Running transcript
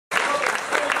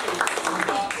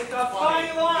is a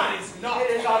funny line. It is not.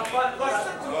 It is a funny line.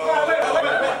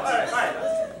 Wait.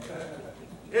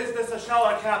 Is this a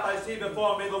shower cap I see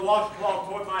before me, the washcloth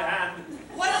toward my hand?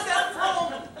 What is that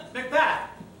from? Macbeth.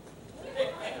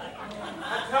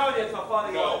 I'm telling you, it's a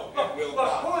funny line. Look, who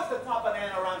is the top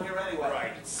banana around here anyway?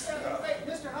 Right. Wait,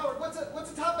 Mr. Howard, what's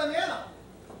a top banana?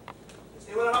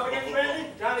 See what I'm up against, Randy?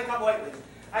 Johnny, come away, please.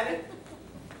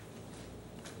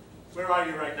 Where are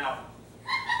you right now?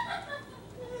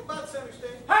 About center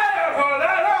stage.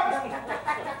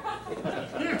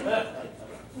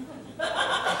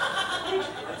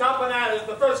 The top banana is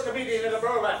the first comedian in the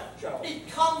burlesque show. It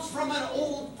comes from an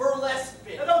old burlesque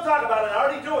bit. Now, don't talk about it. I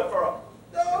already do it for him.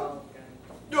 No.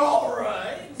 All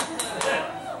right.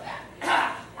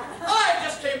 I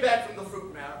just came back from the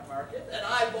fruit market, and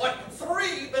I bought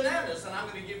 3 bananas, and I'm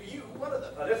going to give you one of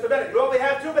them. Now, just a minute. You only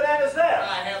have 2 bananas there.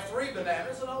 I have 3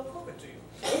 bananas, and I'll prove it to you.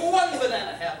 1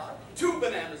 banana have I. 2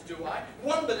 bananas do I.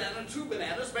 1 banana, 2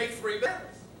 bananas make 3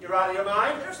 bananas. You're out of your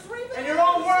mind? There's 3 bananas. In your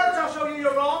own words, I'll show you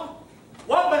you're wrong.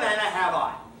 1 banana have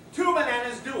I. 2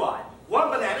 bananas do I. 1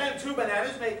 banana and 2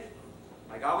 bananas make...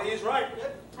 My golly, he's right.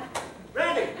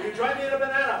 Randy, will you join me in a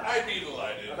banana? I'd be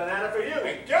delighted. A banana for you.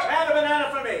 Thank you. And a banana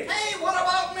for me. Hey, what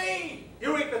about me?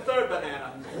 You eat the 3rd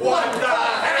banana. What the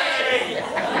hey?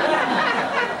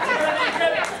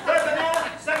 Third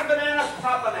banana, 2nd banana,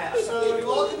 top banana. So do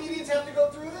all comedians have to go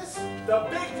through this? The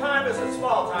big timers and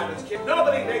small timers, kid.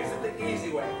 Nobody makes it the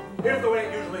easy way. Here's the way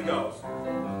it usually goes.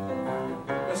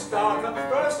 The star comes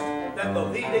first, then the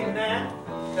leading man,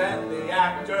 then the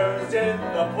actors in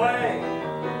the play.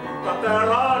 But there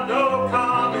are no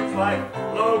comics like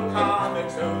low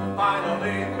comics who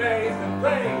finally made the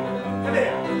grade. Come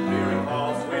here, we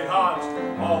recall sweethearts,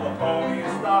 all the phony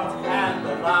starts and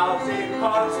the lousy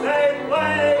parts they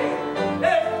play.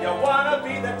 If you wanna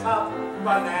be the top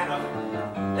banana,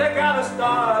 you gotta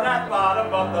start at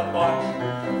bottom of the bunch.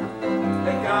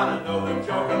 You gotta know the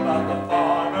joke about the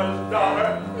farmer's daughter,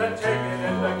 then take it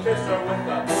in the kisser with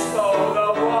the soda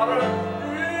water.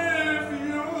 If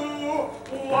you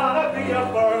wanna be a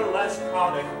burlesque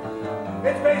comic,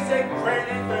 it's basic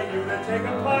training for you to take a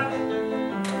punch.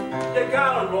 You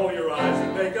gotta roll your eyes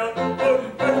and make a good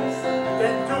face,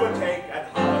 then do a take and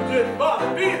Hollywood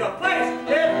must be the place.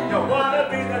 If you wanna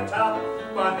be the top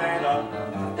banana,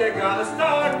 you gotta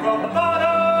start from the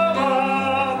bottom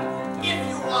up. If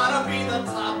you wanna be the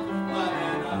top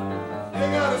banana, You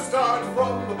gotta start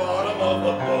from the bottom of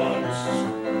the bunch.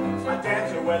 A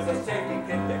dancer wears a safety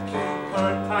pin to keep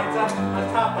her tights up. A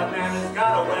top banana's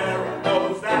gotta wear a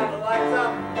nose that lights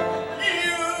up.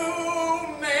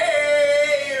 you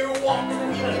may want to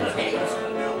imitate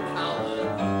Bill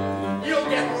Collins. You'll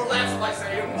get relaxed by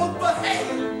saying, what the heck?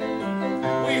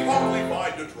 We hope we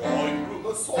find a drawing room, a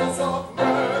source of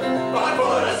mirth. But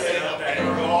put us in a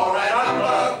paper or at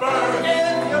a bird.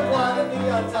 If you want to be a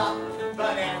top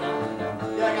banana,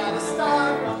 you gotta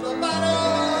start from the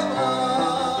bottom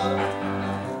up.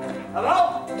 Hello?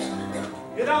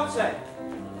 You don't say.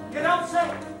 You don't say.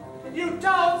 You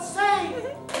don't say.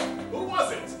 Who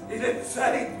was it? He didn't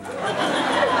say.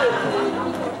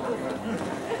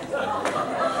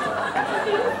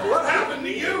 What happened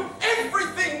to you?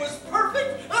 Everything was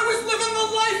perfect. I was living the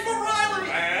life of Riley.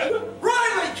 And?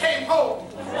 Riley came home.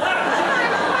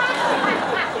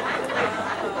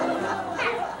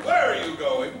 Where are you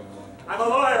going? I'm a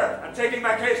lawyer. I'm taking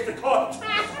my case to court.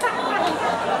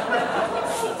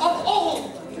 Of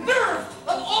all nerve!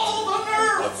 Of all the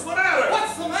nerve! What's the matter?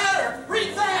 What's the matter?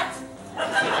 Read that!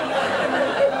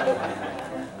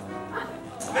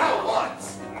 Now what?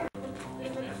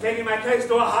 I'm taking my case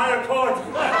to a higher court.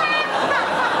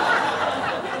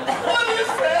 What is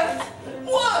that?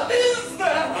 What is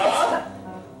that? Huh?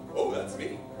 Oh, that's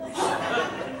me.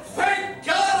 Thank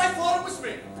God I thought it was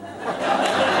me.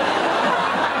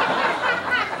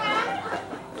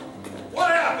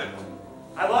 What happened?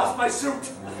 I lost my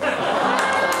suit.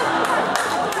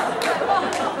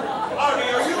 Artie,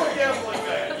 are you a gambling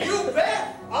man? You bet.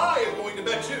 I am going to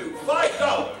bet you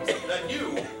 $5 that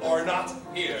you are not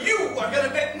here. You are going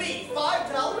to bet me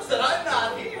 $5 that I'm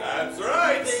not here. That's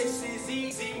right. This is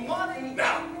easy money.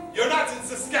 Now, you're not in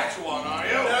Saskatchewan, are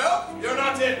you? No. You're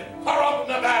not in Pahrump,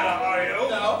 Nevada, are you?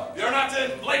 No. You're not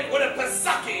in Lakewood and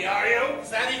Pisaki, are you? Is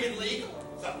that even legal?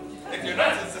 So, if you're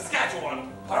not in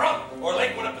Saskatchewan, Pahrump, or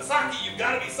Lakewood and Pisaki, you've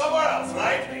got to be somewhere else,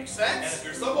 right? Makes And sense. if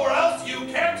you're somewhere else, you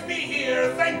can't be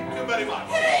here. Thank you very much.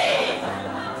 Hey!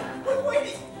 But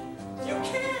wait, you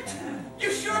can't.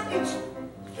 You shouldn't.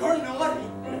 You're naughty.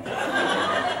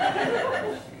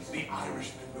 The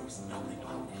Irishman knows nothing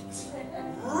about it.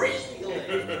 Really?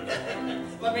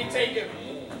 Let me take him.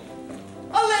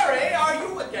 Larry, are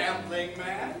you a gambling darling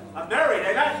man. I'm married,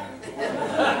 ain't I?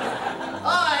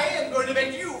 I am going to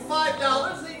bet you $5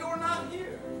 that you're not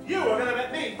here. You are going to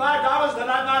bet me $5 that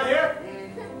I'm not here?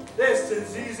 This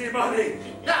is easy money.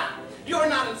 Now, you're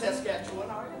not in Saskatchewan,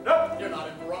 are you? Nope. You're not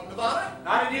in Pahrump, Nevada?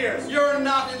 Not in years. You're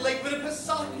not in Lake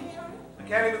Winnipesaukee, are you? I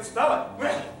can't even spell it.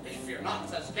 Well, if you're not in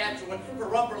Saskatchewan,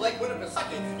 Pahrump, or Lake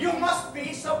Winnipesaukee, you must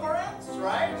be somewhere else,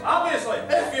 right? Obviously.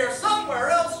 If you're somewhere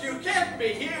else, you can't be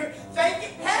here. Thank you.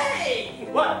 Hey!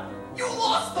 What? You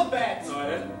lost the bet. No, I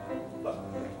didn't. Look,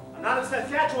 I'm not in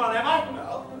Saskatchewan, am I?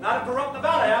 No. I'm not in Pahrump,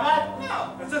 Nevada, am I?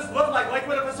 No. Does this look like Lake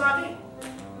Winnipesaukee?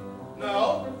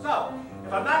 No. So,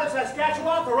 if I'm not in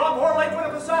Saskatchewan, Pahrump, or Lake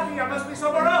Winnipesaukee, I must be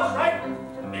somewhere else, right?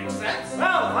 Makes sense.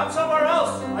 Well, if I'm somewhere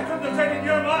else, I couldn't have taken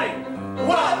your money.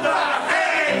 What the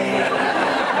hey?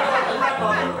 Your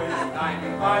grandmother is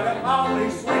 95 and awfully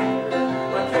sweet.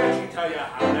 But can't she tell you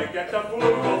how to get the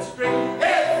blues?